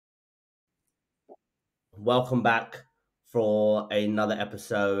Welcome back for another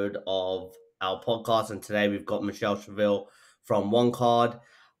episode of our podcast. And today we've got Michelle Shevill from One Card.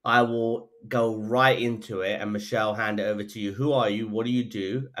 I will go right into it, and Michelle, hand it over to you. Who are you? What do you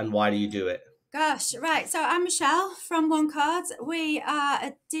do? And why do you do it? Gosh, right. So I'm Michelle from One Card. We are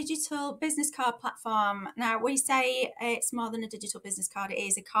a digital business card platform. Now, we say it's more than a digital business card. It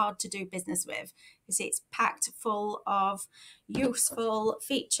is a card to do business with, because it's packed full of useful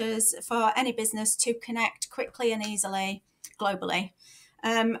features for any business to connect quickly and easily globally.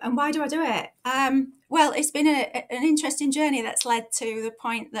 And why do I do it? Well, it's been an interesting journey that's led to the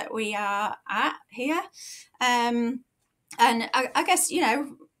point that we are at here. And I guess,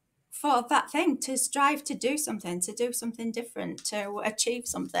 for that thing, to strive to do something different, to achieve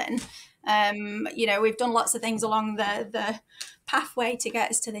something. We've done lots of things along the pathway to get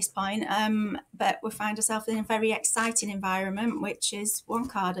us to this point, but we find ourselves in a very exciting environment, which is One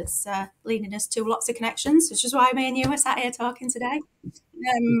Card. It's leading us to lots of connections, which is why me and you are sat here talking today.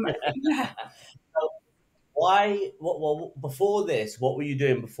 Yeah. Before this, what were you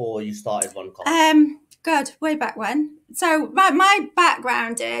doing before you started One Card? God, way back when. So my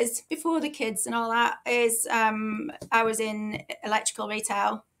background is, before the kids and all that, is I was in electrical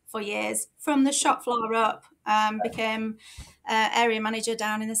retail for years, from the shop floor up. Became area manager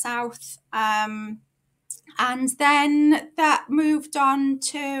down in the south, and then that moved on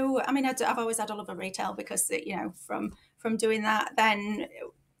to, I've always had a love of retail, because from doing that, then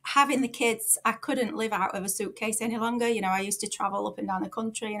having the kids, I couldn't live out of a suitcase any longer. I used to travel up and down the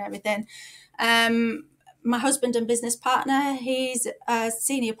country and everything. My husband and business partner, he's a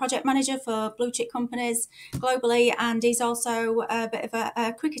senior project manager for blue chip companies globally, and he's also a bit of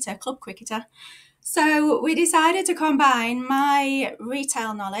a cricketer, club cricketer. So we decided to combine my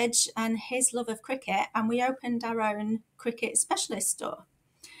retail knowledge and his love of cricket, and we opened our own cricket specialist store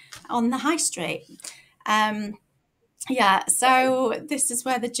on the high street. So this is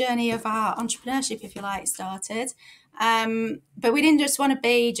where the journey of our entrepreneurship, if you like, started. But we didn't just want to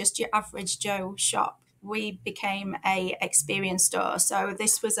be just your average Joe shop. We became a experience store. So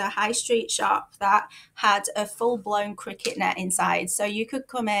this was a high street shop that had a full-blown cricket net inside. So you could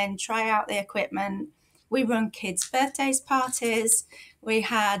come in, try out the equipment. We run kids' birthdays parties. We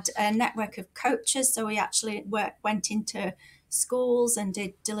had a network of coaches. So we actually went into schools and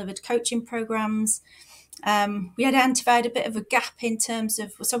delivered coaching programs. We identified a bit of a gap in terms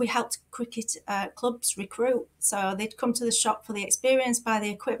of, so we helped cricket clubs recruit. So they'd come to the shop for the experience, buy the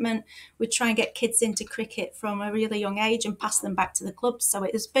equipment. We'd try and get kids into cricket from a really young age and pass them back to the clubs. So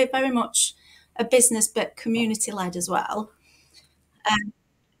it was very much a business, but community led as well.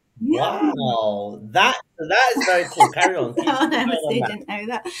 Wow, that is very cool. Carry on. Honestly, didn't know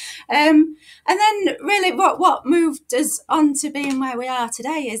that. And then really what moved us on to being where we are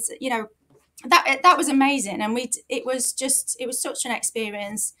today is, that was amazing, and it was such an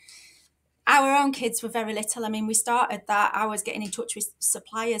experience. Our own kids were very little. We started that. I was getting in touch with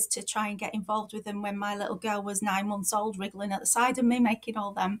suppliers to try and get involved with them when my little girl was 9 months old, wriggling at the side of me, making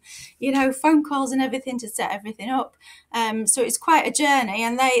all them, phone calls and everything to set everything up. So it's quite a journey,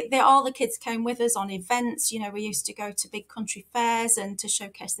 and they all the kids came with us on events. We used to go to big country fairs and to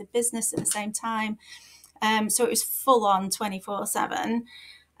showcase the business at the same time. So it was full on 24/7.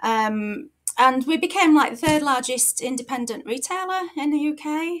 And we became like the third largest independent retailer in the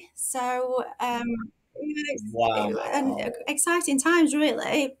UK. So, Wow. And exciting times,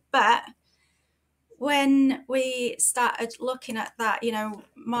 really. But when we started looking at that,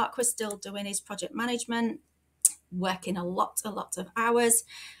 Mark was still doing his project management, working a lot of hours.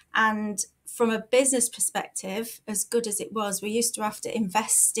 And from a business perspective, as good as it was, we used to have to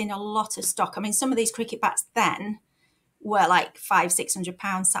invest in a lot of stock. Some of these cricket bats then were like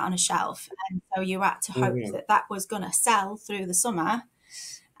 £500-600 sat on a shelf, and so you had to hope that was going to sell through the summer.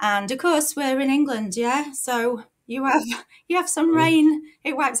 And of course, we're in England, so you have some rain,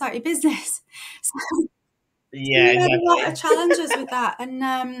 it wipes out your business. So exactly. Had a lot of challenges with that,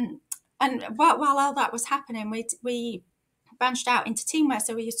 and while all that was happening, we branched out into teamwear.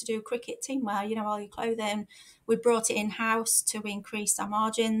 So we used to do cricket teamwear, all your clothing. We brought it in house to increase our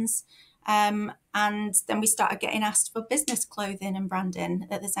margins. And then we started getting asked for business clothing and branding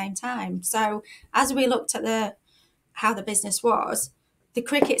at the same time. So as we looked at how the business was, the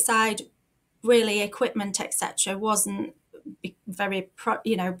cricket side, really equipment, etc., wasn't very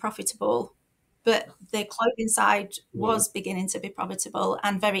profitable, but the clothing side was beginning to be profitable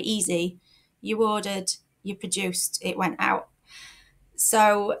and very easy. You ordered, you produced, it went out.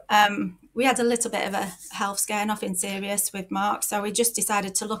 So we had a little bit of a health scare, nothing serious with Mark. So we just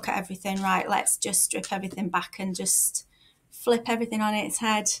decided to look at everything, right, let's just strip everything back and just flip everything on its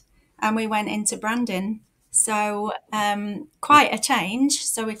head. And we went into branding. So quite a change.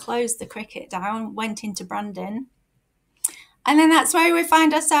 So we closed the cricket down, went into branding. And then that's where we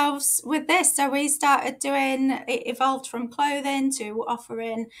find ourselves with this. So we started doing, it evolved from clothing to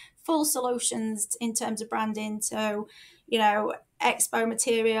offering full solutions in terms of branding to, expo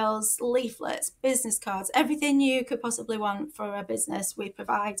materials, leaflets, business cards, everything you could possibly want for a business we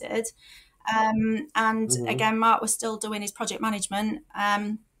provided. And again, Mark was still doing his project management,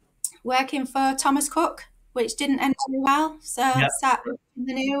 working for Thomas Cook, which didn't end too well. So sat in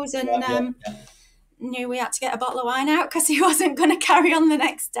the news and knew we had to get a bottle of wine out because he wasn't going to carry on the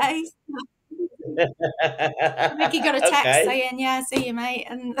next day. Ricky got a text saying, "Yeah, see you, mate,"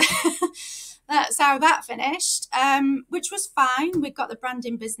 and that's how that finished, which was fine. We got the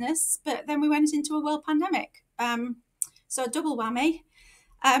branding business, but then we went into a world pandemic, so a double whammy.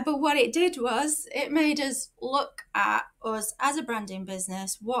 But what it did was it made us look at us as a branding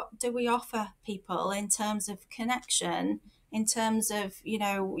business. What do we offer people in terms of connection, in terms of,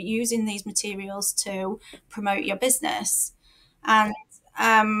 using these materials to promote your business? And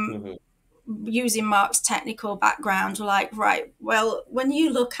using Mark's technical background, we're like, right, well, when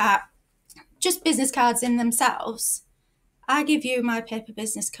you look at just business cards in themselves, I give you my paper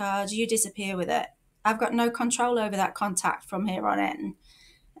business card, you disappear with it. I've got no control over that contact from here on in.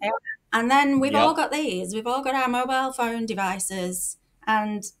 And then we've all got these. We've all got our mobile phone devices.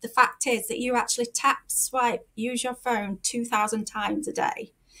 And the fact is that you actually tap, swipe, use your phone 2,000 times a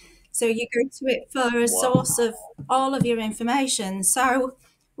day. So you go to it for a source of all of your information. So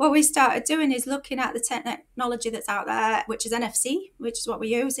what we started doing is looking at the technology that's out there, which is NFC, which is what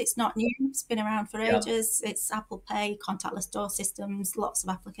we use. It's not new. It's been around for ages. It's Apple Pay, contactless door systems, lots of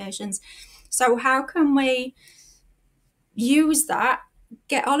applications. So how can we use that,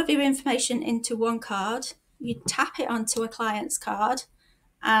 get all of your information into one card, you tap it onto a client's card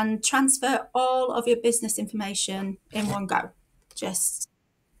and transfer all of your business information in one go. Just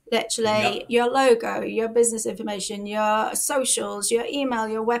literally your logo, your business information, your socials, your email,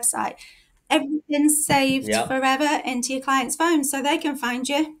 your website, everything's saved forever into your client's phone so they can find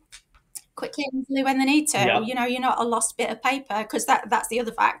you quickly and easily when they need to. You're not a lost bit of paper, because that's the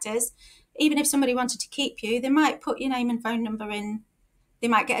other fact is, even if somebody wanted to keep you, they might put your name and phone number in, they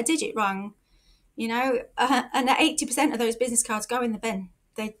might get a digit wrong, and 80% of those business cards go in the bin.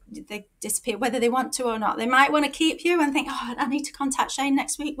 They disappear, whether they want to or not. They might want to keep you and think, oh, I need to contact Shane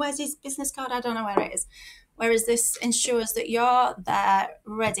next week. Where's his business card? I don't know where it is. Whereas this ensures that you're there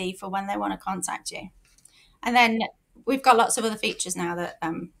ready for when they want to contact you. And then we've got lots of other features now that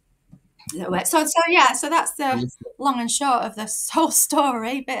work. So that's the long and short of this whole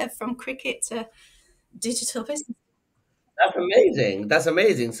story, bit of from cricket to digital business. That's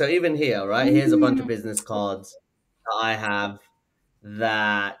amazing. So even here, right, here's a bunch of business cards that I have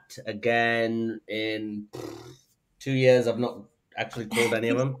that, again, in 2 years, I've not actually called any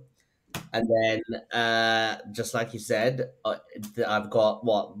of them. And then, just like you said, I've got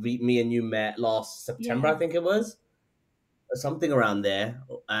me and you met last September, I think it was, or something around there.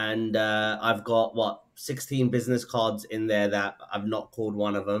 And I've got 16 business cards in there that I've not called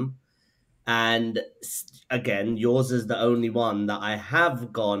one of them. And again, yours is the only one that I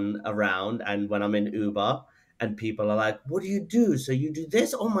have gone around, and when I'm in Uber and people are like, what do you do? So you do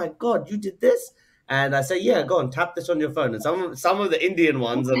this? Oh my God, you did this? And I say, yeah, go on, tap this on your phone. And some of the Indian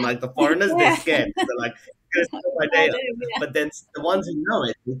ones and like the foreigners, they're scared. They're like, my data. But then the ones who know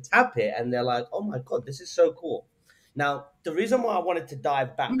it, they tap it and they're like, oh my God, this is so cool. Now, the reason why I wanted to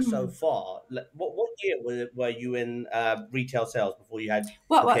dive back so far, what year were you in retail sales before you had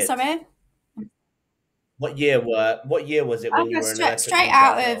kids? Sorry? What year was it when you were in straight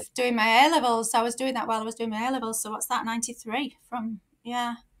out of doing my A-levels? I was doing that while I was doing my A-levels. So what's that, 93 from,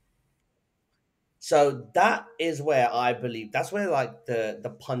 So that is where I believe, that's where like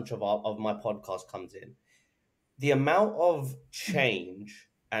the punch of my podcast comes in. The amount of change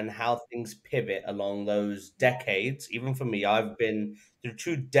and how things pivot along those decades. Even for me, I've been through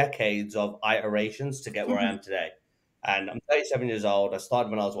 2 decades of iterations to get where I am today. And I'm 37 years old. I started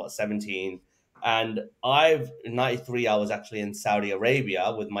when I was 17. And in 93, I was actually in Saudi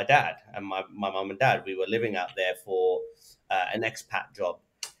Arabia with my dad and my mom and dad. We were living out there for an expat job.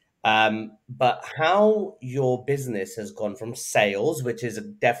 But how your business has gone from sales, which is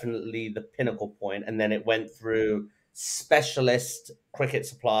definitely the pinnacle point, and then it went through specialist cricket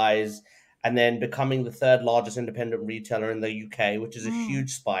supplies, and then becoming the 3rd largest independent retailer in the UK, which is a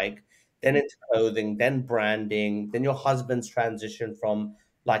huge spike, then into clothing, then branding, then your husband's transition from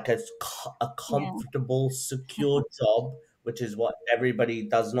like a comfortable, secure job, which is what everybody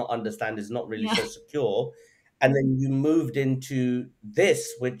does not understand is not really so secure. And then you moved into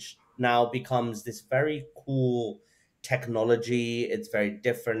this, which now becomes this very cool technology. It's very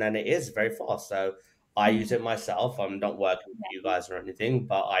different and it is very fast. So I use it myself. I'm not working for you guys or anything,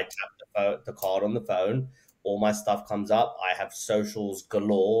 but I tap the card on the phone. All my stuff comes up. I have socials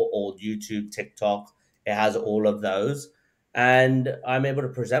galore, all YouTube, TikTok. It has all of those. And I'm able to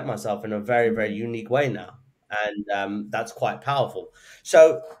present myself in a very, very unique way now. And that's quite powerful.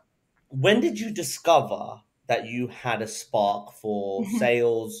 So, when did you discover that you had a spark for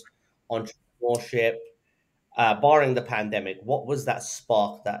sales, entrepreneurship, barring the pandemic? What was that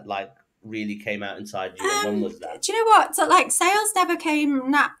spark that like really came out inside you, and when was that? Do you know what? So, like, sales never came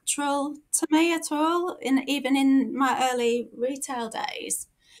natural to me at all. Even in my early retail days,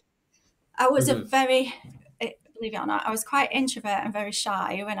 I was a Hmm. very, believe it or not, I was quite introvert and very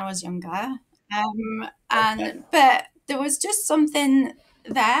shy when I was younger. Okay. But there was just something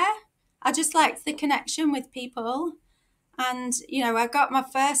there. I just liked the connection with people. And, I got my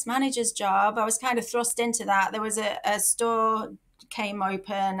first manager's job. I was kind of thrust into that. There was a store came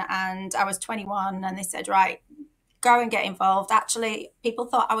open and I was 21 and they said, right, go and get involved. Actually, people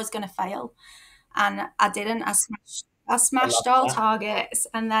thought I was going to fail and I didn't. I I love smashed all that. targets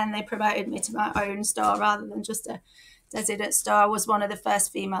and then they promoted me to my own store rather than just a resident store. I was one of the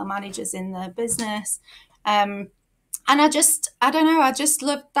first female managers in the business. And I don't know, I just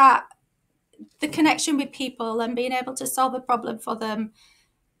loved that the connection with people and being able to solve a problem for them,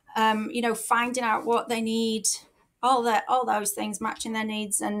 finding out what they need, all those things, matching their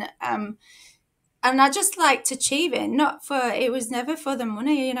needs. And I just liked achieving, not for, it was never for the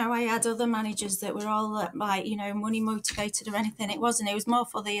money. I had other managers that were all like, money motivated or anything. It wasn't, it was more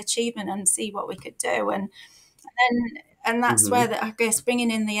for the achievement and see what we could do. And that's where Hmm. I guess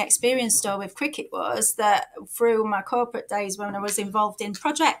bringing in the experience store with cricket was that through my corporate days when I was involved in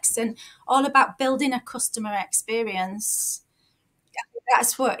projects and all about building a customer experience.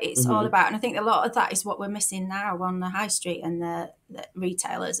 That's what it's all Hmm. about. And I think a lot of that is what we're missing now on the high street and the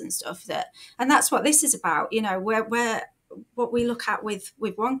retailers and stuff and that's what this is about. Where what we look at with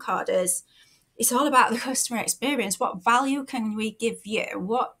One Card is it's all about the customer experience. What value can we give you?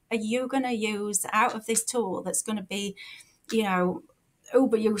 What are you going to use out of this tool that's going to be, you know,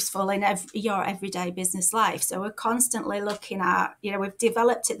 uber useful in your everyday business life? So we're constantly looking at, we've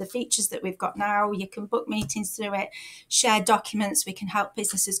developed it, the features that we've got now. You can book meetings through it, share documents. We can help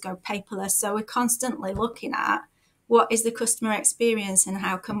businesses go paperless. So we're constantly looking at what is the customer experience and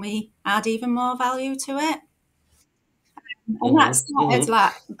how can we add even more value to it. And Hmm. that started Hmm.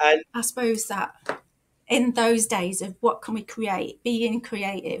 like, And I suppose that in those days of what can we create, being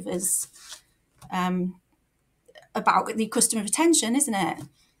creative is about the customer retention, isn't it?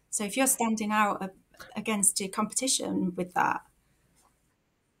 So if you're standing out against your competition with that,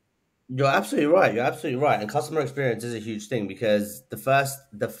 you're absolutely right. You're absolutely right. And customer experience is a huge thing because the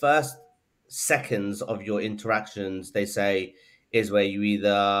first seconds of your interactions, they say, is where you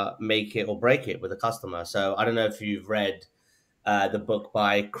either make it or break it with a customer. So I don't know if you've read the book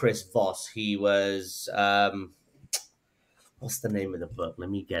by Chris Voss. He was what's the name of the book? Let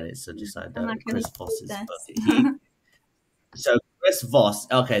me get it. So just I and like don't I need Chris to read Voss's book. this. So Chris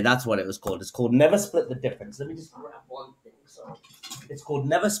Voss. Okay, that's what it was called. It's called Never Split the Difference. Let me just grab one thing. So it's called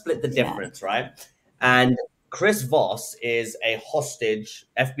Never Split the Yeah, Difference, right? And Chris Voss is a hostage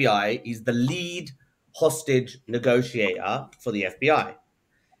FBI. He's the lead hostage negotiator for the FBI.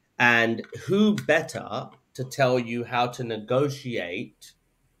 And who better to tell you how to negotiate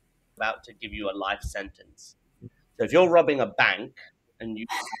about to give you a life sentence? So if you're robbing a bank and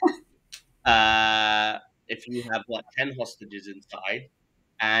uh, if you have what 10 hostages inside,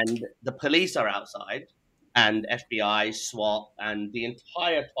 and the police are outside, and FBI, SWAT, and the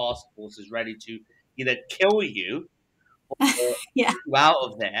entire task force is ready to either kill you or yeah, get you out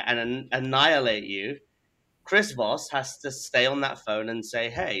of there and annihilate you. Chris Voss has to stay on that phone and say,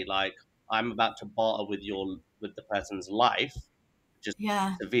 "Hey, like I'm about to barter with the person's life, which is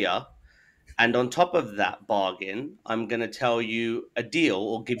yeah, severe." And on top of that bargain, I'm going to tell you a deal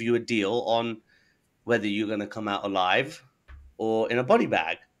or give you a deal on whether you're going to come out alive or in a body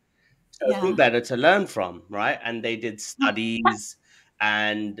bag. So who yeah, better to learn from, right? And they did studies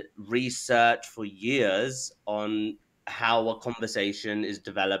and research for years on how a conversation is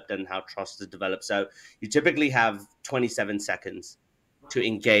developed and how trust is developed. So you typically have 27 seconds to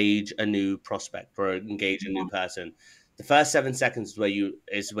engage a new prospect or engage a new person. The first 7 seconds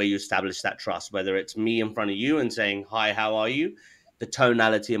is where you establish that trust, whether it's me in front of you and saying, "Hi, how are you?" The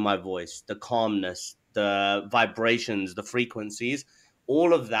tonality of my voice, the calmness, the vibrations, the frequencies,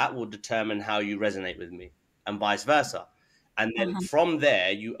 all of that will determine how you resonate with me and vice versa. And then uh-huh, from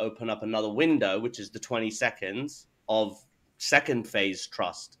there, you open up another window, which is the 20 seconds of second phase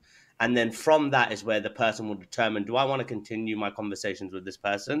trust. And then from that is where the person will determine, do I want to continue my conversations with this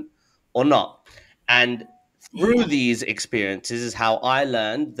person or not? And through these experiences is how I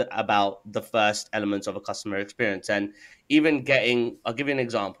learned about the first elements of a customer experience. And even I'll give you an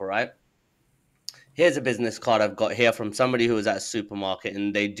example, right? Here's a business card I've got here from somebody who was at a supermarket,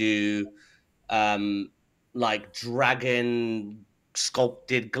 and they do um like dragon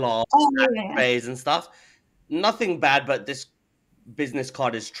sculpted glass trays and stuff. Nothing bad, but this business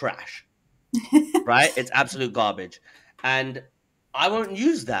card is trash, right? It's absolute garbage. And I won't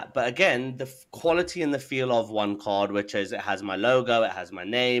use that. But again, the quality and the feel of one card, which is it has my logo, it has my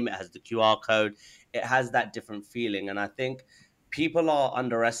name, it has the QR code, it has that different feeling. And I think people are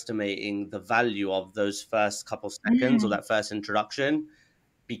underestimating the value of those first couple seconds or that first introduction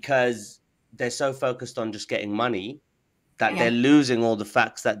because they're so focused on just getting money that they're losing all the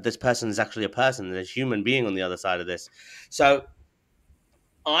facts that this person is actually a person, there's a human being on the other side of this. So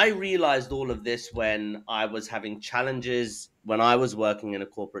I realized all of this when I was having challenges when I was working in a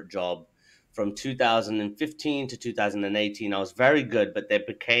corporate job from 2015 to 2018. I was very good, but there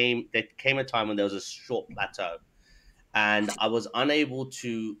came a time when there was a short plateau and I was unable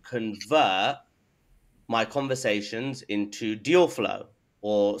to convert my conversations into deal flow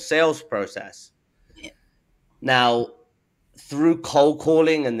or sales process. Now, through cold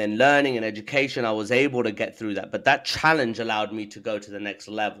calling and then learning and education, I was able to get through that. But that challenge allowed me to go to the next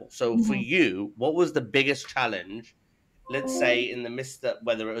level. So for you, what was the biggest challenge, let's say in the midst of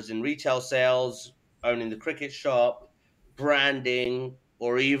whether it was in retail sales, owning the cricket shop, branding,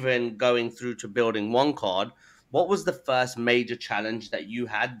 or even going through to building one card? What was the first major challenge that you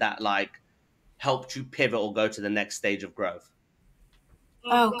had that like helped you pivot or go to the next stage of growth?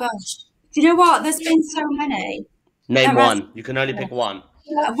 Oh gosh. Do you know what? There's been so many. Name one. You can only pick one.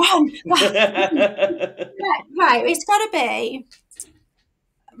 One. Right. It's got to be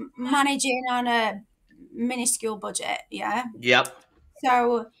managing on a minuscule budget. Yeah. Yep.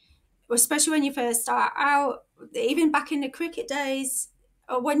 So, especially when you first start out, even back in the cricket days,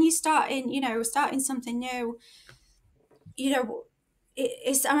 or when you starting something new,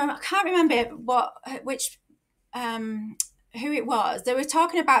 it's I can't remember which who it was. They were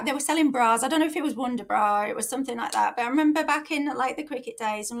talking about, they were selling bras. I don't know if it was Wonder Bra, it was something like that. But I remember back in like the cricket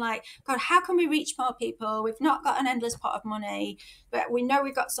days, I'm like, God, how can we reach more people? We've not got an endless pot of money, but we know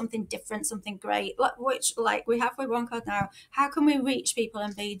we've got something different, something great, which like we have with One Card now. How can we reach people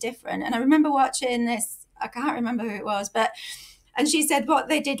and be different? And I remember watching this, I can't remember who it was, but and she said what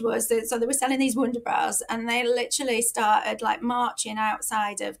they did was so they were selling these Wonder Bras, and they literally started like marching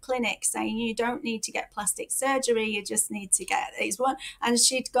outside of clinics saying you don't need to get plastic surgery, you just need to get these one. And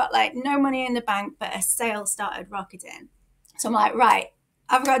she'd got like no money in the bank, but her sales started rocketing. So I'm like, right,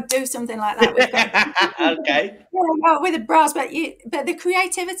 I've got to do something like that. We've got okay. With the bras, but the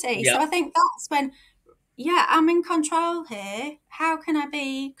creativity. Yep. So I think that's when, I'm in control here. How can I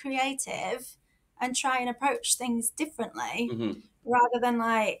be creative and try and approach things differently rather than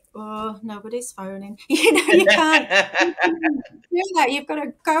like, oh, nobody's phoning. You can't do that. You've got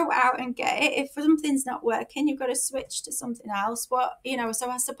to go out and get it. If something's not working, you've got to switch to something else. So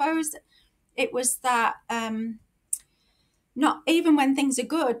I suppose it was that not even when things are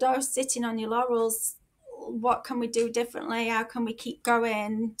good, don't sitting on your laurels. What can we do differently? How can we keep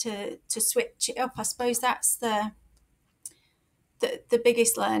going to switch it up? I suppose that's the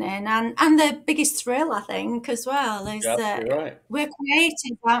biggest learning and the biggest thrill, I think, as well, is that we're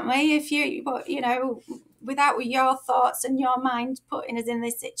creative, aren't we? If without your thoughts and your mind putting us in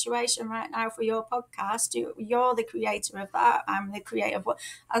this situation right now for your podcast, you're the creator of that. I'm the creator of what.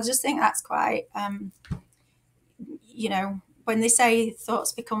 I just think that's quite, when they say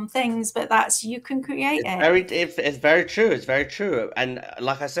thoughts become things, but that's, you can create it. It's very true. It's very true. And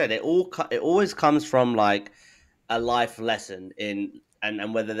like I said, it always comes from like a life lesson and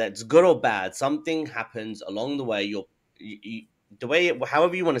whether that's good or bad, something happens along the way.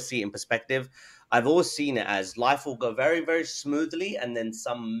 However you want to see it in perspective, I've always seen it as life will go very, very smoothly, and then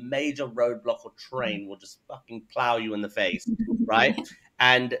some major roadblock or train will just fucking plow you in the face, right?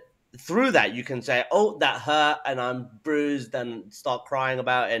 And through that, you can say, oh, that hurt and I'm bruised, and start crying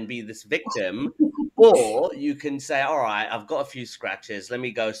about it and be this victim. Or you can say, all right, I've got a few scratches, let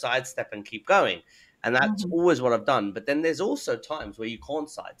me go sidestep and keep going. And that's always what I've done. But then there's also times where you can't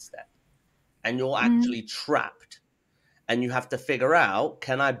sidestep and you're actually trapped, and you have to figure out,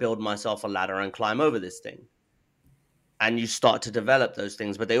 can I build myself a ladder and climb over this thing? And you start to develop those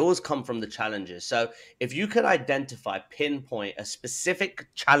things, but they always come from the challenges. So if you could pinpoint a specific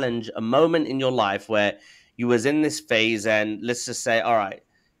challenge, a moment in your life where you was in this phase, and let's just say, all right,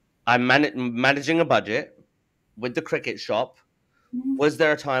 I'm managing a budget with the cricket shop, Was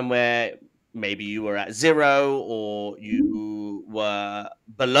there a time where maybe you were at zero or you were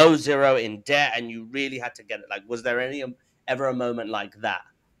below zero in debt and you really had to get it? Like, was there ever a moment like that?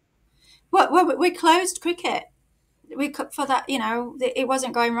 Well, we closed cricket. For that, it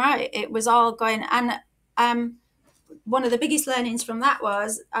wasn't going right. It was all going, and one of the biggest learnings from that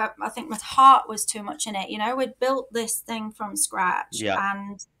was I think my heart was too much in it. We'd built this thing from scratch, Yeah.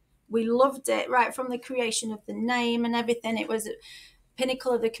 and we loved it right from the creation of the name and everything. It was a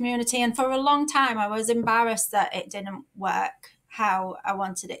pinnacle of the community, and for a long time I was embarrassed that it didn't work how I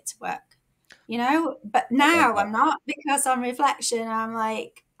wanted it to work. But now I'm not, because on reflection I'm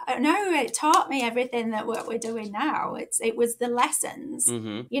like, no, it taught me everything that what we're doing now. It was the lessons,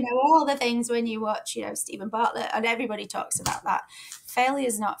 all the things when you watch, Stephen Bartlett, and everybody talks about that. Failure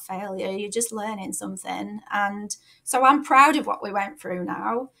is not failure. You're just learning something. And so I'm proud of what we went through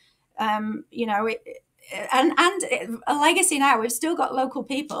now. And a legacy now. We've still got local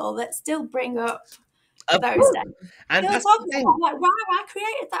people that still bring up those days. And Still that's talking the thing. about, like, wow, I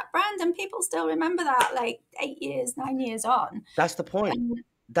created that brand, and people still remember that, like 9 years on. That's the point.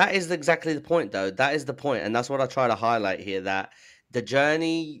 That is exactly the point, though. That is the point, and that's what I try to highlight here. That the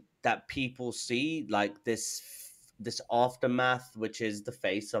journey that people see, like this aftermath, which is the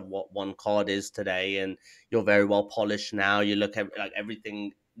face of what One Card is today, and you're very well polished now. You look at, like,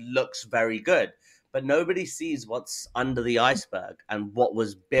 everything looks very good, but nobody sees what's under the iceberg and what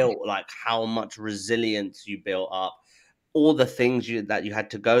was built, like how much resilience you built up, all the things that you had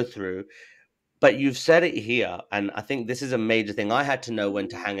to go through. But you've said it here, and I think this is a major thing. I had to know when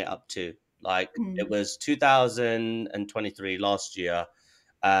to hang it up to. Like, it was 2023, last year.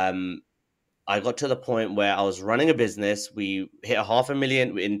 I got to the point where I was running a business. We hit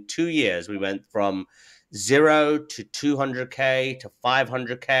 500,000 in 2 years. We went from 0 to 200K to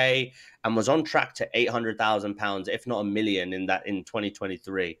 500K, and was on track to £800,000, if not £1 million, in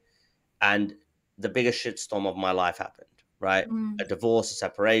 2023. And the biggest shitstorm of my life happened. Right? A divorce, a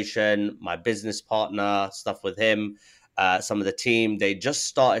separation, my business partner, stuff with him, some of the team, they just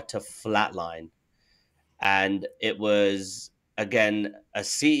started to flatline. And it was, again, a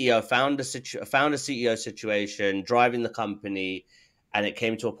CEO found a CEO situation, driving the company. And it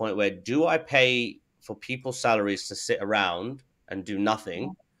came to a point where, do I pay for people's salaries to sit around and do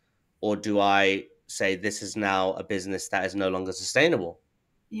nothing? Or do I say, this is now a business that is no longer sustainable?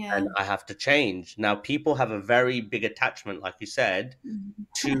 Yeah. And I have to change. Now, people have a very big attachment, like you said,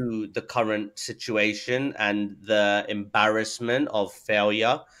 to the current situation and the embarrassment of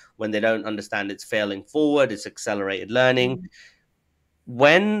failure when they don't understand it's failing forward, it's accelerated learning.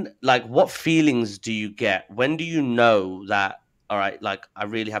 What feelings do you get? When do you know that, all right, like, I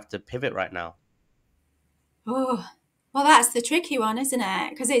really have to pivot right now? Oh, well, that's the tricky one, isn't it?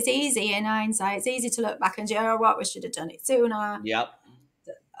 Because it's easy in hindsight. It's easy to look back and say, oh, what, we should have done it sooner. Yep.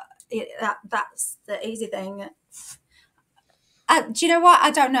 That's the easy thing. Do you know what?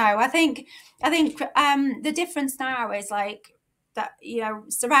 I don't know. I think the difference now is, like, that,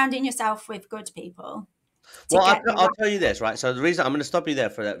 surrounding yourself with good people. Well, I'll tell you this, right? So the reason I'm going to stop you there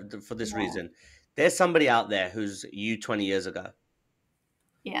for this reason, there's somebody out there who's you 20 years ago.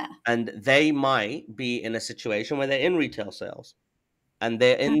 Yeah. And they might be in a situation where they're in retail sales and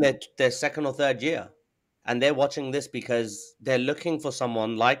they're in their second or third year, and they're watching this because they're looking for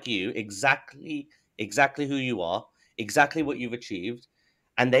someone like you, exactly who you are, exactly what you've achieved.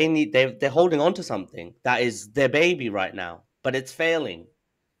 And they're holding on to something that is their baby right now, but it's failing,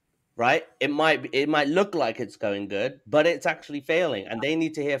 right? It might look like it's going good, but it's actually failing. And they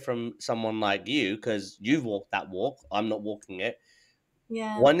need to hear from someone like you, because you've walked that walk. I'm not walking it.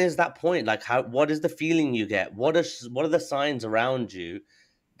 Yeah. When is that point? Like, what is the feeling you get? What are the signs around you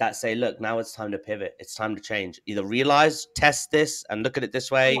that say, look, now it's time to pivot. It's time to change. Either realize, test this and look at it this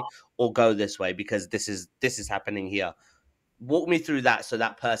way, or go this way, because this is happening here. Walk me through that so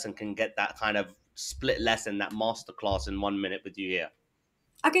that person can get that kind of split lesson, that masterclass in 1 minute with you here.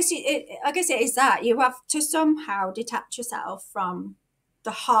 I guess it is that you have to somehow detach yourself from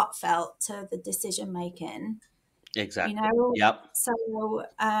the heartfelt to the decision making. Exactly. Yep. So,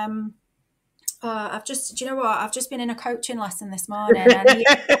 I've just been in a coaching lesson this morning, and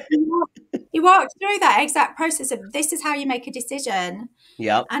you walked through that exact process of, this is how you make a decision.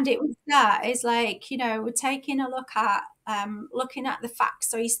 Yep. And it was that is like, we're taking a look at looking at the facts.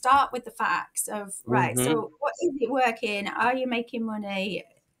 So you start with the facts of, right, so what is it working? Are you making money?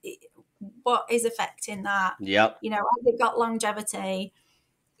 What is affecting that? Yep. Has it got longevity?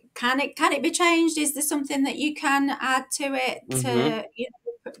 Can it be changed? Is there something that you can add to it? To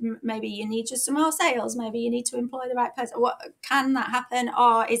maybe you need just some more sales. Maybe you need to employ the right person. What can that happen?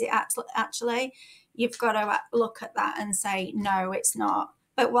 Or is it actually you've got to look at that and say, no, it's not.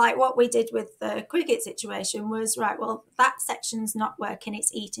 But like what we did with the cricket situation was, right, well, that section's not working,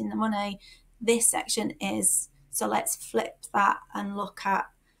 it's eating the money. This section is. So let's flip that and look at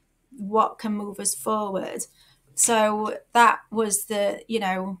what can move us forward. So that was the,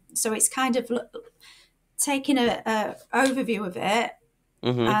 so it's kind of taking a overview of it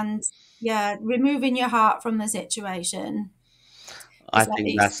and removing your heart from the situation. I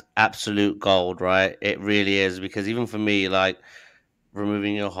think that's absolute gold, right? It really is, because even for me, like,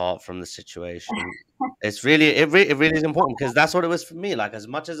 removing your heart from the situation, it really is important, because that's what it was for me. Like, as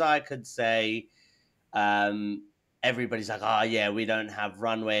much as I could say, everybody's like, oh yeah, we don't have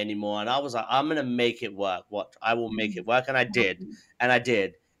runway anymore, and I was like, I'm gonna make it work. I will make it work. And I did, and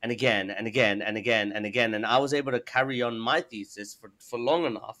again and again and again and again, and I was able to carry on my thesis for long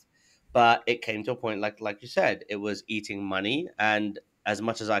enough. But it came to a point, like you said, it was eating money. And as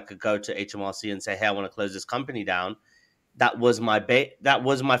much as I could go to HMRC and say, hey, I want to close this company down, that was my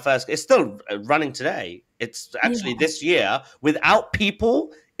first. It's still running today. It's actually this year, without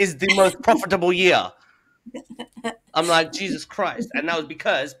people, is the most profitable year. I'm like, Jesus Christ. And that was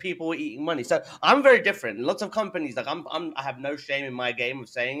because people were eating money. So I'm very different. Lots of companies, like, I have no shame in my game of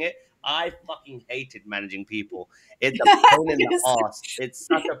saying it. I fucking hated managing people. It's a pain in the ass. It's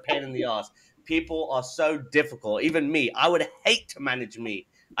such a pain in the ass. People are so difficult. Even me, I would hate to manage me.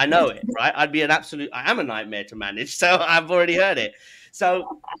 I know it, right? I am a nightmare to manage. So I've already heard it.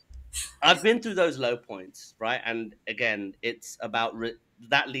 So I've been through those low points, right? And again, it's about,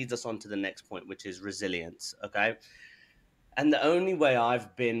 that leads us on to the next point, which is resilience, okay? And the only way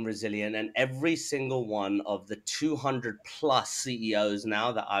I've been resilient, and every single one of the 200 plus CEOs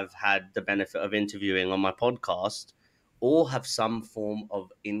now that I've had the benefit of interviewing on my podcast, all have some form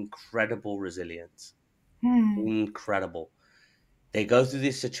of incredible resilience. Incredible. They go through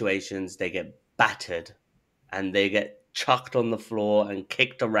these situations, they get battered, and they get chucked on the floor and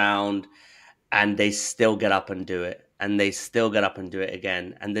kicked around, and they still get up and do it. And they still get up and do it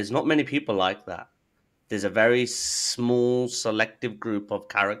again. And there's not many people like that. There's a very small, selective group of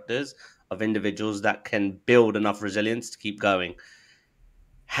characters, of individuals that can build enough resilience to keep going.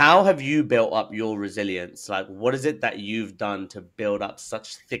 How have you built up your resilience? Like, what is it that you've done to build up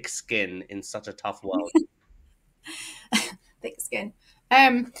such thick skin in such a tough world? Thick skin.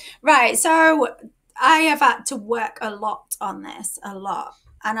 Right. So I have had to work a lot on this, a lot.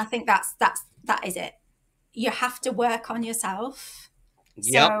 And I think that is it. You have to work on yourself.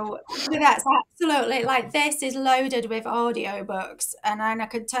 Yep. So that's absolutely, like, this is loaded with audiobooks, and then I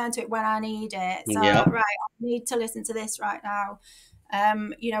can turn to it when I need it. So Yep. right, I need to listen to this right now.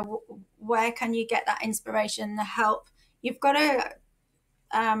 Where can you get that inspiration, the help? You've got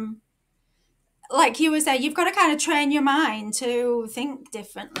to, like you were saying, you've got to kind of train your mind to think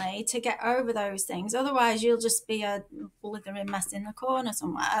differently to get over those things. Otherwise, you'll just be a blithering mess in the corner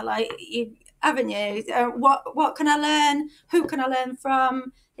somewhere. Like, haven't you? What can I learn? Who can I learn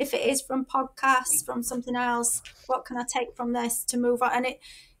from? If it is from podcasts, from something else, what can I take from this to move on? And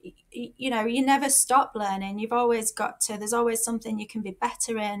you never stop learning. You've always got to. There's always something you can be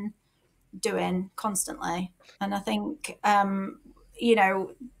better in doing constantly. And I think,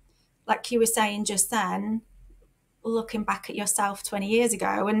 like you were saying just then, looking back at yourself 20 years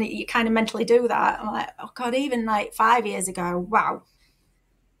ago, and you kind of mentally do that. I'm like, oh God, even like 5 years ago, wow,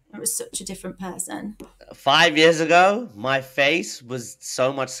 it was such a different person. 5 years ago, my face was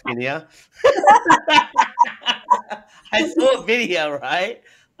so much skinnier. I saw a video, right?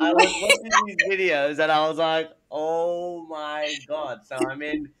 I was watching these videos and I was like, oh my God. So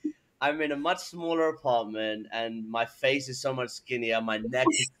I'm in a much smaller apartment and my face is so much skinnier. My neck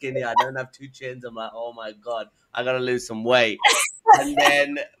is skinnier. I don't have two chins. I'm like, oh my God, I gotta lose some weight.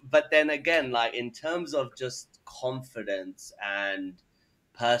 But then again, like, in terms of just confidence and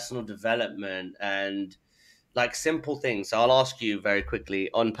personal development and like simple things. So I'll ask you very quickly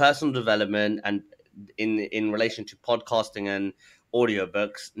on personal development and in relation to podcasting and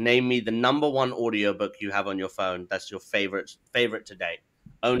audiobooks. Name me the number one audiobook you have on your phone that's your favorite to date.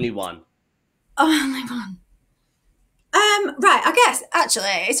 Only one. Only one. Right, I guess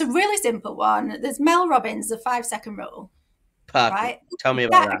actually it's a really simple one. There's Mel Robbins, the 5-second rule. Perfect. Right? Tell me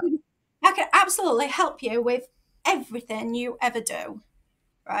about that. That can absolutely help you with everything you ever do.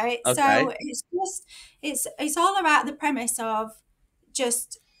 Right. Okay. So it's all about the premise of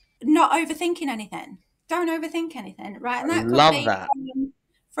just not overthinking anything. Don't overthink anything. Right. And that could Love be that.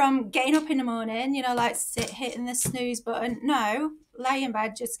 From getting up in the morning, like hitting the snooze button. No, lay in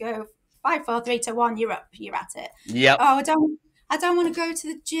bed, just go 5, 4, 3, 2, 1, you're up, you're at it. Yep. Oh, I don't want to go to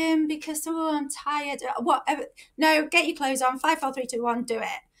the gym because I'm tired. Whatever. No, get your clothes on, 5, 4, 3, 2, 1, do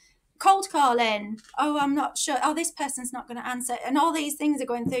it. cold calling. Oh, I'm not sure. Oh, this person's not going to answer. And all these things are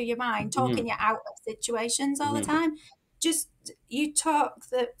going through your mind, talking you out of situations all the time. Just you talk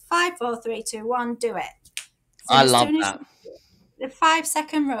the 5, 4, 3, 2, 1, do it. I And as love soon as that. the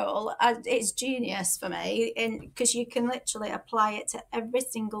 5-second rule, it's genius for me, because you can literally apply it to every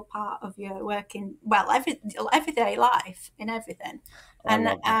single part of your working, well, everyday life in everything. I And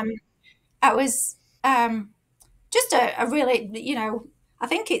love that. I was just a really, I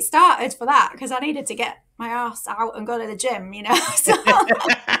think it started for that because I needed to get my ass out and go to the gym, So,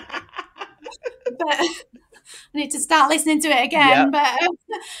 but I need to start listening to it Yeah, again.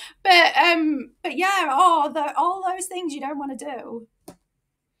 But yeah, all those things you don't want to do,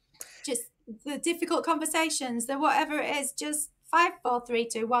 just the difficult conversations, the whatever it is, just 5, 4, 3,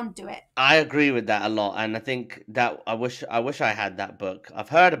 2, 1, do it. I agree with that a lot, and I think that I wish I had that book. I've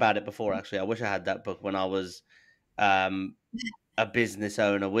heard about it before, actually. I wish I had that book when I was um, a business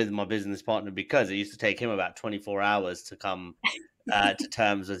owner with my business partner, because it used to take him about 24 hours to come to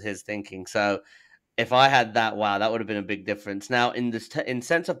terms with his thinking. So if I had that, wow, that would have been a big difference. Now, in this in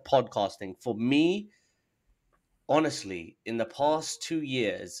sense of podcasting, for me, honestly, in the past 2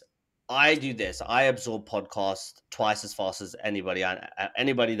 years, I do this. I absorb podcasts twice as fast as anybody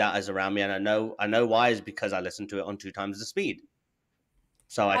that is around me, and I know why is because I listen to it on 2 times the speed.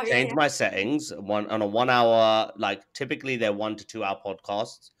 So I Oh yeah, changed yeah. my settings on a 1 hour, like typically they're 1 to 2 hour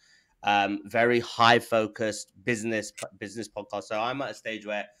podcasts, very high focused business podcast. So I'm at a stage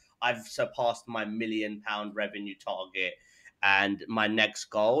where I've surpassed my £1 million revenue target, and my next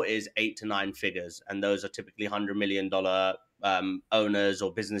goal is 8 to 9 figures, and those are typically $100 million owners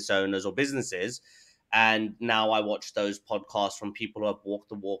or business owners or businesses. And now I watch those podcasts from people who have walked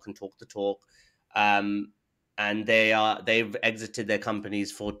the walk and talked the talk. And they've exited their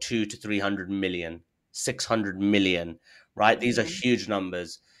companies for 2 to 300 million, 600 million, right? These are Mm. huge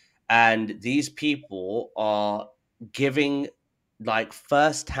numbers, and these people are giving like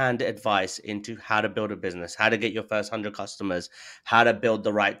first-hand advice into how to build a business, how to get your first 100 customers, how to build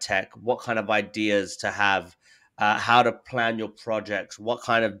the right tech, what kind of ideas to have, how to plan your projects, what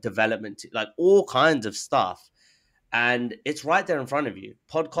kind of development, like all kinds of stuff. And it's right there in front of you.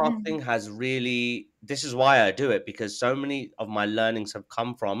 Mm. Podcasting has really, this is why I do it, because so many of my learnings have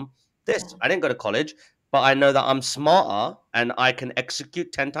come from this. Yeah. I didn't go to college, but I know that I'm smarter and I can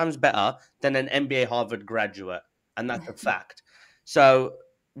execute 10 times better than an MBA Harvard graduate. And that's a fact. So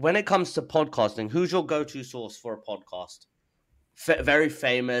when it comes to podcasting, who's your go-to source for a podcast? Very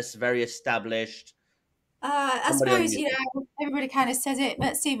famous, very established, I somebody on suppose, YouTube. everybody kind of says it,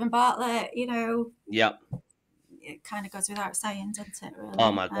 but Stephen Bartlett, Yep. it kind of goes without saying, doesn't it, Oh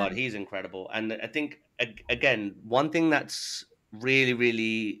really? my God, he's incredible. And I think, again, one thing that's really,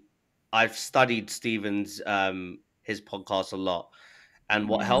 really, I've studied Steven's, his podcast a lot. And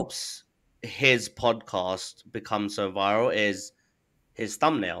what Yeah. helps his podcast become so viral is his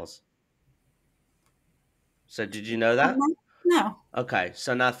thumbnails. So did you know that? No. Okay,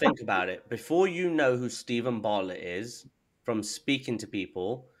 so now think about it. Before you know who Stephen Bartlett is from speaking to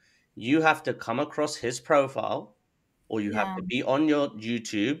people, you have to come across his profile, or you have Yeah. to be on your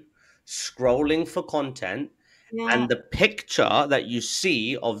YouTube scrolling for content, Yeah. and the picture that you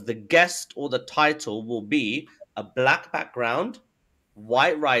see of the guest or the title will be a black background,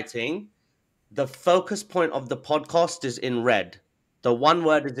 white writing. The focus point of the podcast is in red. The one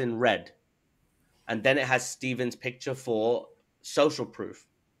word is in red, and then it has Steven's picture for social proof,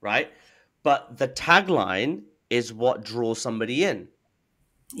 right? But the tagline is what draws somebody in. And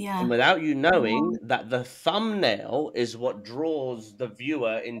Yeah. without you knowing Yeah. that the thumbnail is what draws the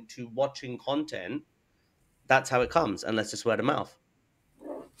viewer into watching content, that's how it comes, unless it's word of mouth,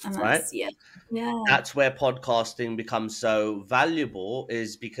 And right? that's, yeah. Yeah. That's where podcasting becomes so valuable,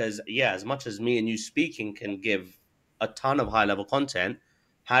 is because, yeah, as much as me and you speaking can give a ton of high level content,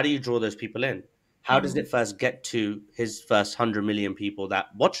 how do you draw those people in? How does Mm. it first get to his first 100 million people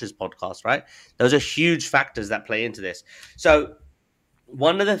that watch his podcast, right? Those are huge factors that play into this. So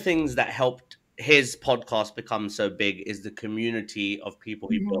one of the things that helped his podcast become so big is the community of people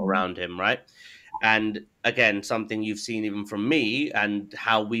he built Mhm. around him, right? And again, something you've seen even from me and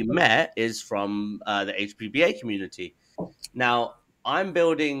how we met is from the HPBA community. Now, I'm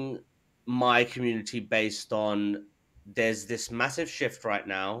building my community based on, there's this massive shift right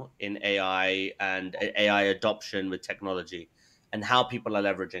now in AI and AI adoption with technology and how people are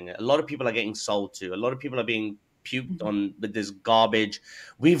leveraging it. A lot of people are getting sold to. A lot of people are being puked Mhm. on with this garbage.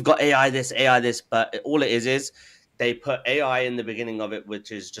 We've got AI this, but all it is they put AI in the beginning of it,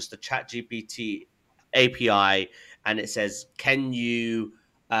 which is just a chat GPT API, and it says, can you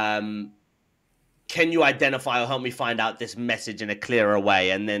can you identify or help me find out this message in a clearer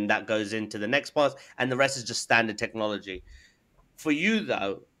way? And then that goes into the next part, and the rest is just standard technology. For you,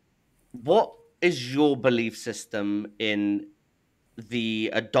 though, what is your belief system in the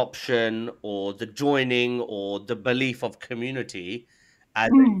adoption or the joining or the belief of community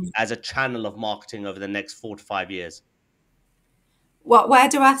as a channel of marketing over the next 4 to 5 years? Where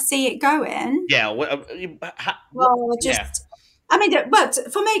do I see it going? Yeah. Well, Yeah. I mean, but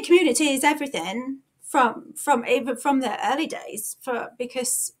for me, community is everything from even from the early days.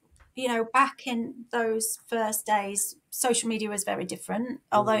 Because back in those first days, social media was very different.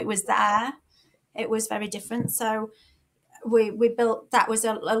 Although it was there, it was very different. So we built, that was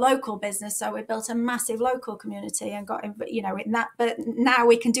a local business, so we built a massive local community and got in that. But now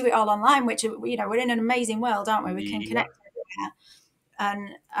we can do it all online, which we're in an amazing world, aren't we? We can connect everywhere, and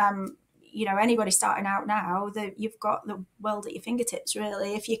anybody starting out now, you've got the world at your fingertips,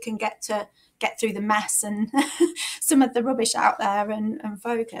 really, if you can get through the mess and some of the rubbish out there and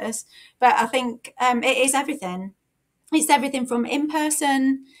focus. But I think it is everything. It's everything from in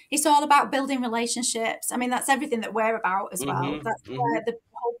person. It's all about building relationships. I mean, that's everything that we're about as well. That's where the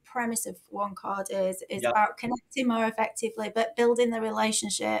whole premise of One Card is about connecting more effectively, but building the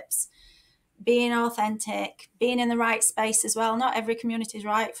relationships, being authentic, being in the right space as well. Not every community is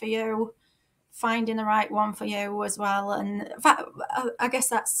right for you. Finding the right one for you as well. And in fact, I guess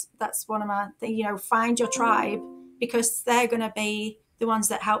that's one of my things. Find your tribe, because they're going to be the ones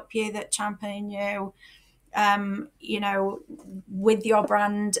that help you, that champion you. With your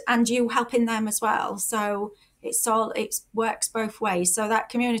brand, and you helping them as well. So it works both ways. So that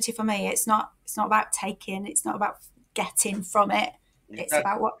community for me, it's not about taking, it's not about getting from it. It's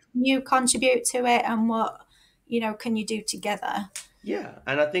about what you contribute to it and what can you do together. Yeah,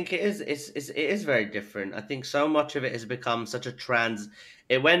 and I think it is very different. I think so much of it has become such a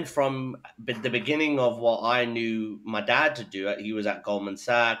it went from the beginning of what I knew my dad to do. He was at Goldman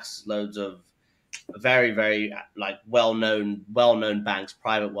Sachs, loads of very, very well-known banks,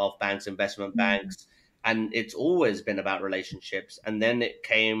 private wealth banks, investment banks, and it's always been about relationships. And then it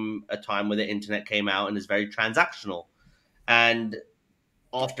came a time where the internet came out and is very transactional. And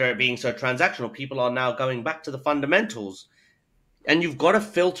after it being so transactional, people are now going back to the fundamentals. And you've got to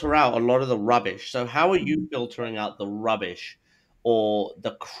filter out a lot of the rubbish. So how are you filtering out the rubbish or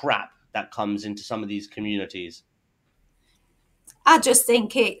the crap that comes into some of these communities? I just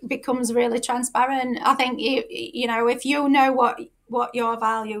think it becomes really transparent. I think if you know what your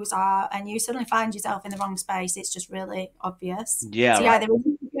values are and you suddenly find yourself in the wrong space, it's just really obvious. Yeah, so you either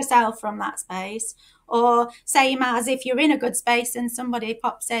remove yourself from that space, or same as if you're in a good space and somebody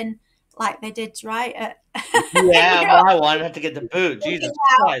pops in like they did yeah, my one had to get the boot. Jesus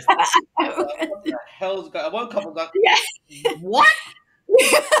Christ. What the hell's going on? I woke up and got, what?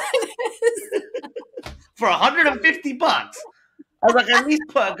 For $150? I was like, at least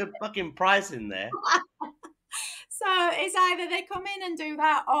put a good fucking price in there. So it's either they come in and do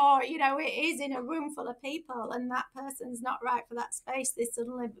that, or it is in a room full of people and that person's not right for that space. They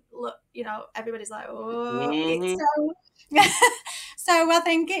suddenly look, everybody's like, oh. So I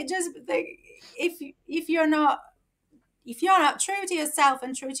think it just, if you're not true to yourself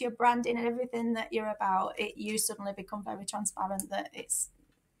and true to your branding and everything that you're about, you suddenly become very transparent that it's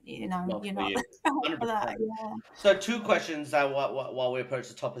you're not for that. Yeah. So 2 questions while we approach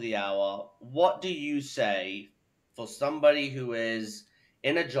the top of the hour. What do you say for somebody who is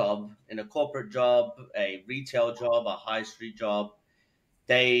in a job, in a corporate job, a retail job, a high street job,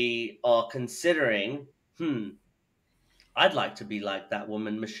 they are considering, I'd like to be like that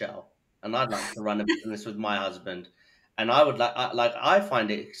woman, Michelle, and I'd like to run a business with my husband. And I would I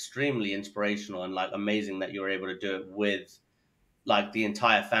find it extremely inspirational and amazing that you're able to do it with the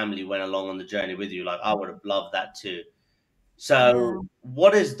entire family went along on the journey with you. I would have loved that too. So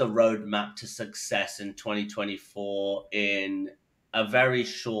what is the roadmap to success in 2024 in a very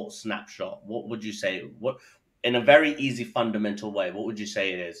short snapshot? What would you say? What, in a very easy, fundamental way, what would you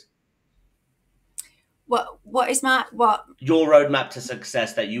say it is? What is your roadmap to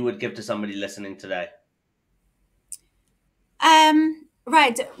success that you would give to somebody listening today?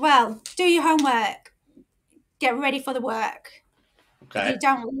 Right. Well, do your homework. Get ready for the work. Okay.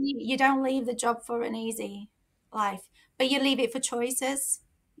 You don't leave the job for an easy life, but you leave it for choices.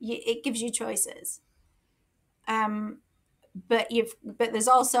 It gives you choices. But there's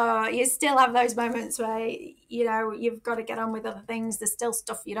also, you still have those moments where you've got to get on with other things. There's still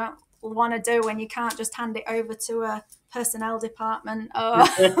stuff you don't want to do, and you can't just hand it over to a personnel department or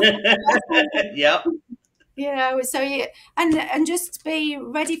yep. So and just be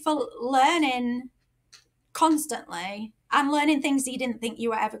ready for learning constantly and learning things that you didn't think you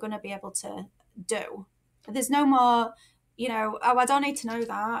were ever going to be able to do. There's no more, oh, I don't need to know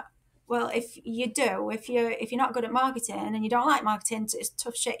that. Well, if you do, if you're not good at marketing and you don't like marketing, it's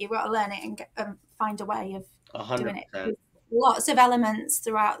tough shit. You've got to learn it and find a way of doing it. 100%. There's lots of elements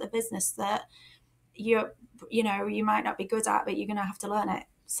throughout the business that you might not be good at, but you're going to have to learn it.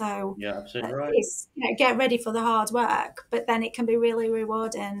 So Yeah, absolutely right. it's, get ready for the hard work, but then it can be really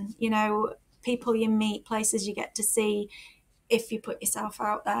rewarding. People you meet, places you get to see if you put yourself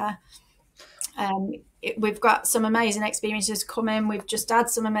out there. We've got some amazing experiences coming. We've just had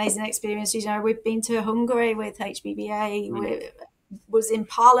some amazing experiences. We've been to Hungary with HBBA. We was in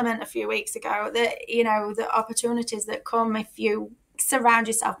Parliament a few weeks ago. The opportunities that come if you surround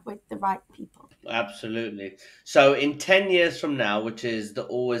yourself with the right people. Absolutely. So in 10 years from now, which is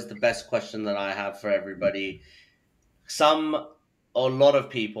always the best question that I have for everybody, a lot of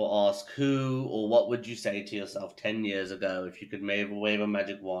people ask who or what would you say to yourself 10 years ago if you could wave a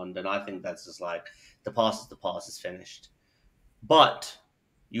magic wand? And I think that's just like the past is the past, is finished. But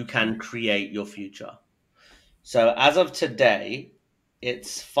you can create your future. So as of today,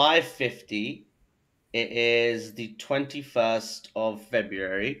 it's 5:50. It is the 21st of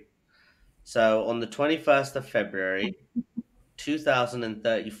February. So on the 21st of February,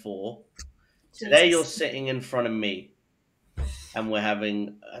 2034, today you're sitting in front of me and we're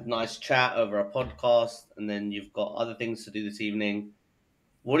having a nice chat over a podcast, and then you've got other things to do this evening.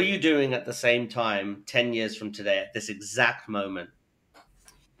 What are you doing at the same time 10 years from today at this exact moment?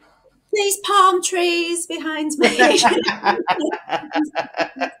 These palm trees behind me.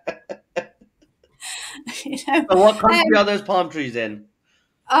 So what country are those palm trees in?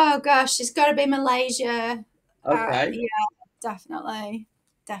 Oh gosh, it's got to be Malaysia. Okay. Yeah, definitely.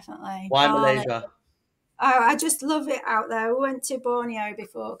 Why Malaysia? Oh, I just love it out there. We went to Borneo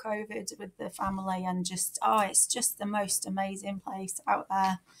before COVID with the family, and it's just the most amazing place out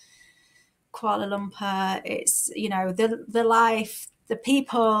there. Kuala Lumpur, it's the life, the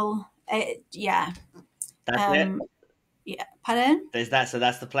people. Yeah. That's it. Yeah, pardon? So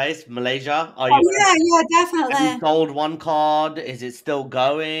that's the place, Malaysia. Yeah, definitely. Have you sold one card? Is it still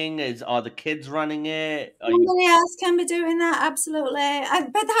going? Are the kids running it? Somebody else can be doing that, absolutely.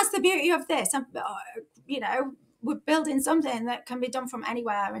 But that's the beauty of this. We're building something that can be done from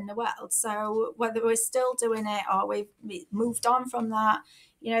anywhere in the world. So whether we're still doing it or we've moved on from that,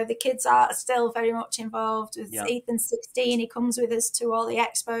 the kids are still very much involved. With Ethan's 16, he comes with us to all the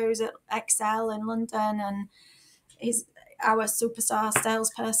expos at Excel in London, and he's our superstar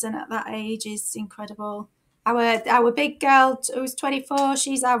salesperson at that age. Is incredible. Our big girl who's 24,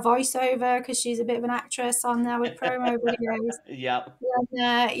 she's our voiceover because she's a bit of an actress on our promo videos. Yep.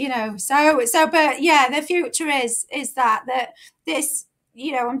 And, but yeah, the future is that this,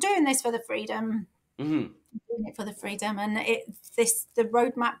 I'm doing this for the freedom. Mm-hmm. I'm doing it for the freedom, and the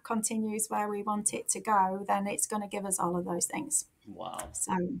roadmap continues where we want it to go. Then it's going to give us all of those things. Wow.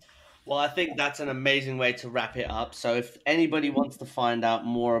 So. Well, I think that's an amazing way to wrap it up. So if anybody wants to find out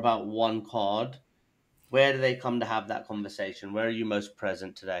more about One Card, where do they come to have that conversation? Where are you most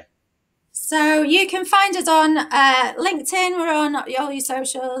present today? So you can find us on LinkedIn. We're on all your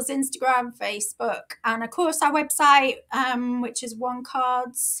socials, Instagram, Facebook, and of course our website, which is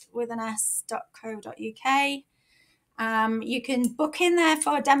onecards.co.uk. You can book in there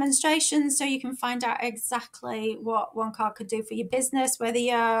for demonstrations, so you can find out exactly what One Card could do for your business, whether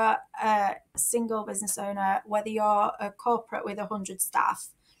you're a single business owner, whether you're a corporate with 100 staff.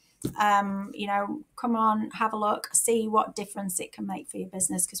 Come on, have a look, see what difference it can make for your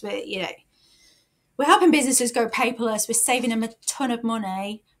business, because we're helping businesses go paperless. We're saving them a ton of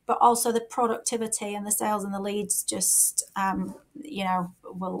money, but also the productivity and the sales and the leads just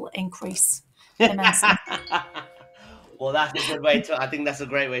will increase immensely. Well, that's a good way I think that's a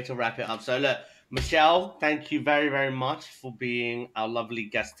great way to wrap it up. So look, Michelle, thank you very, very much for being our lovely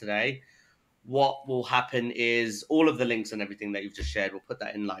guest today. What will happen is all of the links and everything that you've just shared, we'll put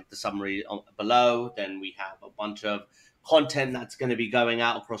that in like the summary below. Then we have a bunch of content that's going to be going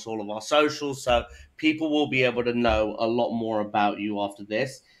out across all of our socials. So people will be able to know a lot more about you after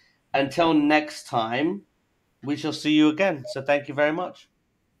this. Until next time, we shall see you again. So thank you very much.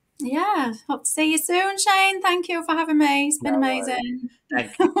 Yeah, hope to see you soon, Shane. Thank you for having me. It's been amazing.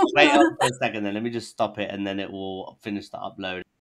 Thank you. Wait up for a second then. Let me just stop it and then it will finish the upload.